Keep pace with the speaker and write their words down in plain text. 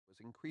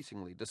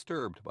increasingly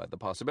disturbed by the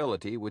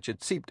possibility which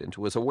had seeped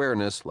into his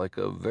awareness like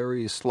a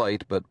very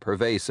slight but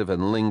pervasive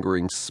and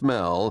lingering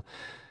smell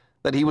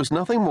that he was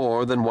nothing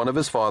more than one of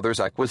his father's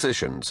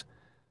acquisitions,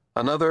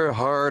 another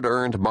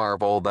hard-earned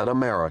marvel that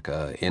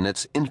America, in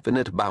its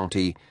infinite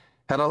bounty,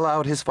 had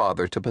allowed his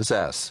father to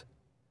possess.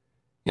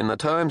 In the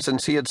time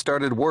since he had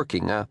started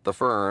working at the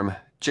firm,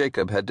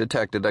 Jacob had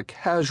detected a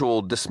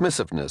casual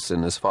dismissiveness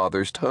in his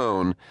father's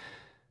tone,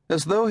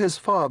 as though his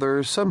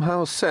father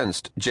somehow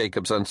sensed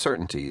Jacob's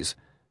uncertainties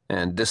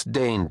and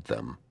disdained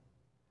them.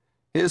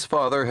 His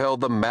father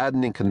held the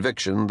maddening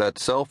conviction that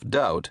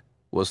self-doubt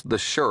was the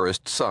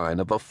surest sign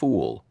of a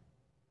fool.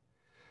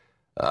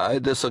 "I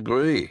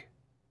disagree,"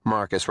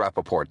 Marcus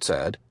Rappaport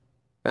said,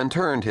 and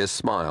turned his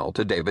smile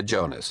to David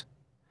Jonas.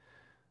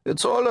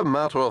 "It's all a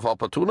matter of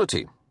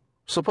opportunity.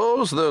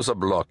 Suppose there's a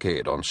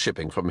blockade on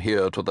shipping from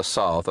here to the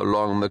south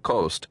along the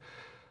coast.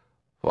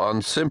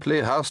 One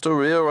simply has to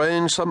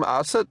rearrange some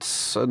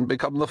assets and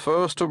become the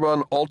first to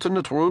run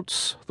alternate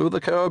routes through the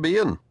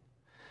Caribbean.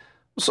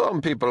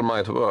 Some people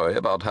might worry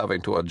about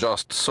having to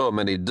adjust so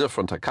many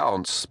different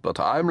accounts, but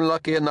I'm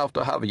lucky enough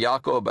to have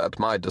Jacob at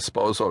my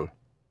disposal.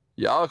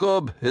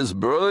 Jacob is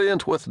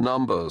brilliant with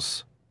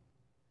numbers."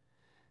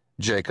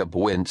 Jacob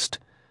winced,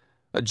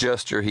 a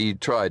gesture he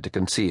tried to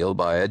conceal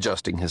by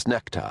adjusting his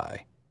necktie.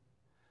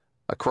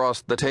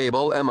 Across the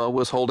table, Emma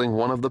was holding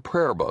one of the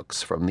prayer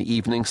books from the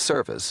evening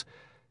service,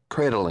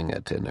 cradling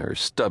it in her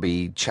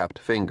stubby, chapped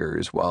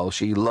fingers while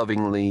she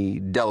lovingly,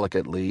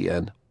 delicately,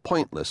 and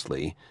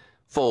pointlessly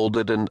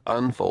folded and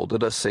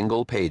unfolded a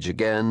single page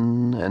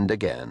again and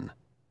again.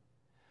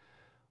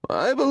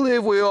 "I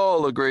believe we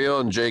all agree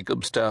on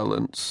Jacob's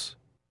talents,"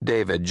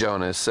 David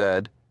Jonas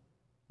said.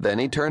 Then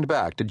he turned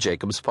back to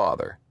Jacob's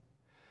father.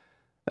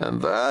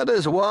 "And that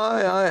is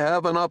why I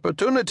have an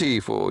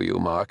opportunity for you,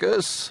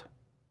 Marcus."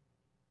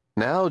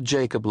 Now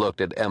Jacob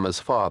looked at Emma's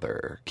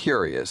father,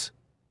 curious.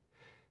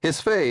 His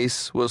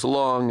face was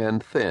long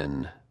and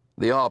thin,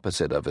 the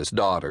opposite of his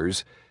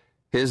daughter's,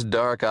 his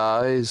dark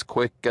eyes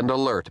quick and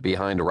alert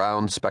behind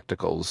round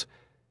spectacles,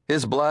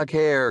 his black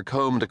hair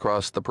combed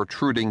across the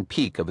protruding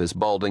peak of his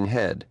balding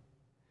head.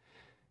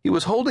 He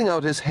was holding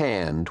out his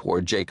hand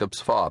toward Jacob's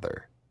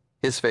father,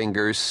 his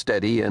fingers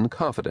steady and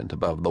confident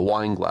above the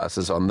wine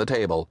glasses on the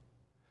table.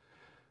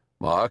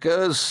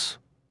 "Marcus,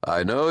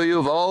 I know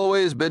you've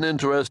always been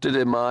interested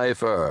in my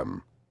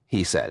firm,"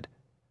 he said.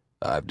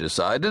 "I've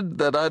decided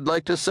that I'd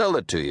like to sell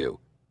it to you,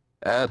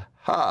 at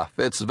half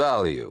its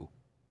value."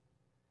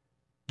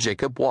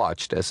 Jacob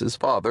watched as his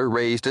father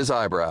raised his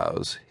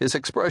eyebrows, his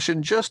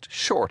expression just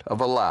short of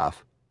a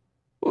laugh.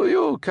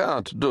 "You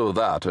can't do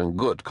that in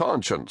good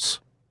conscience,"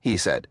 he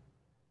said.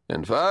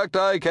 "In fact,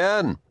 I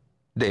can,"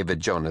 David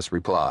Jonas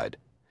replied,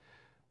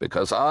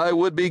 "because I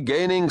would be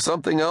gaining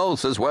something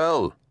else as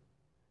well."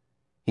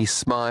 He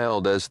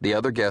smiled as the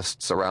other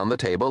guests around the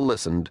table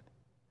listened.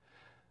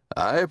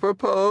 "I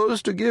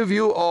propose to give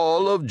you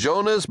all of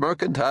Jonas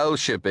Mercantile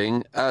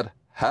Shipping at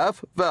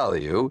half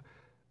value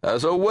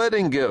as a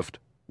wedding gift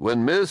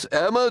when Miss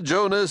Emma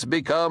Jonas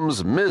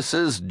becomes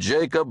Mrs.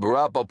 Jacob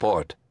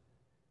Rappaport."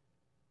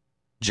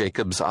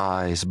 Jacob's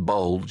eyes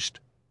bulged.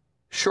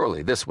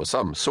 Surely this was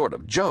some sort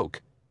of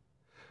joke.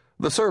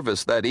 The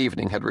service that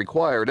evening had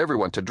required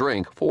everyone to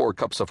drink 4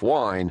 cups of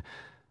wine.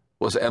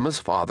 Was Emma's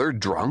father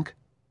drunk?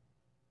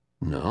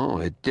 No,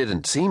 it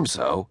didn't seem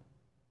so.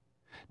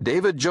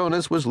 David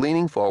Jonas was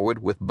leaning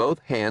forward with both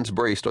hands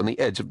braced on the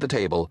edge of the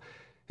table,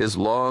 his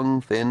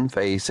long, thin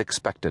face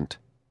expectant.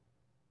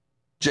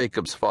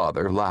 Jacob's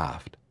father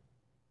laughed.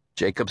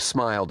 Jacob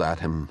smiled at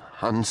him,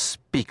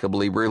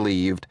 unspeakably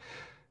relieved,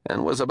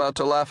 and was about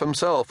to laugh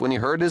himself when he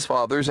heard his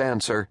father's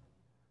answer.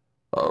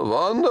 "A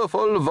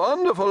wonderful,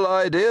 wonderful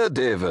idea,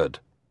 David,"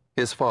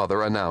 his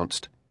father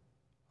announced.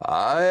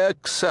 "I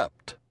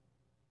accept."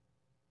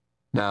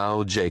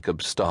 Now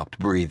Jacob stopped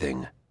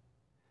breathing.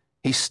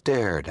 He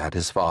stared at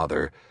his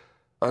father,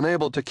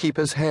 unable to keep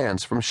his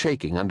hands from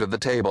shaking under the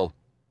table.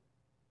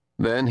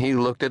 Then he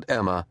looked at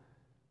Emma,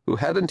 who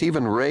hadn't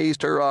even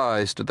raised her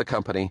eyes to the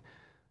company,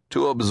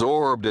 too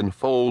absorbed in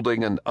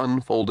folding and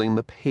unfolding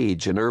the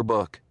page in her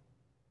book.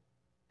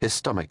 His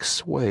stomach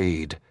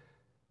swayed.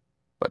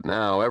 But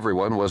now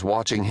everyone was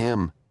watching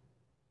him.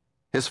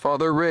 His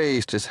father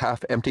raised his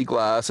half-empty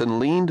glass and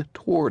leaned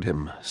toward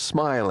him,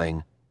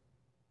 smiling.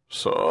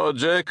 "So,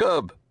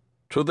 Jacob,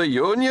 to the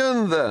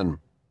Union, then?"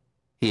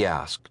 he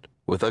asked,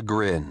 with a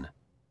grin.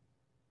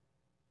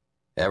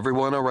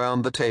 Everyone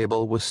around the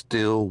table was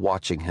still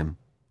watching him,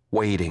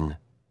 waiting.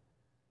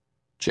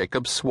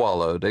 Jacob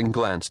swallowed and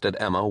glanced at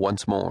Emma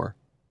once more.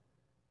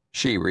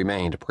 She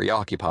remained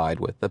preoccupied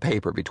with the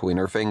paper between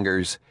her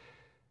fingers.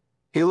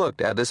 He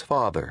looked at his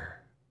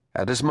father,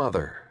 at his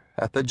mother,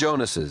 at the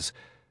Jonases,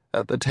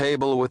 at the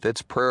table with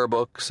its prayer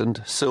books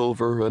and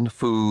silver and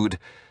food,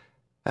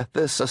 at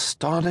this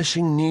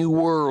astonishing new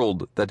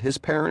world that his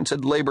parents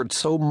had labored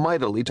so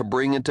mightily to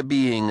bring into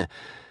being,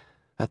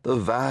 at the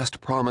vast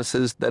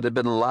promises that had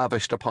been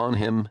lavished upon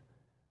him,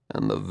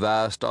 and the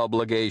vast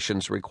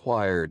obligations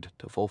required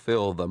to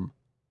fulfill them.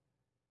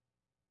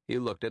 He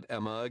looked at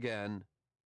Emma again.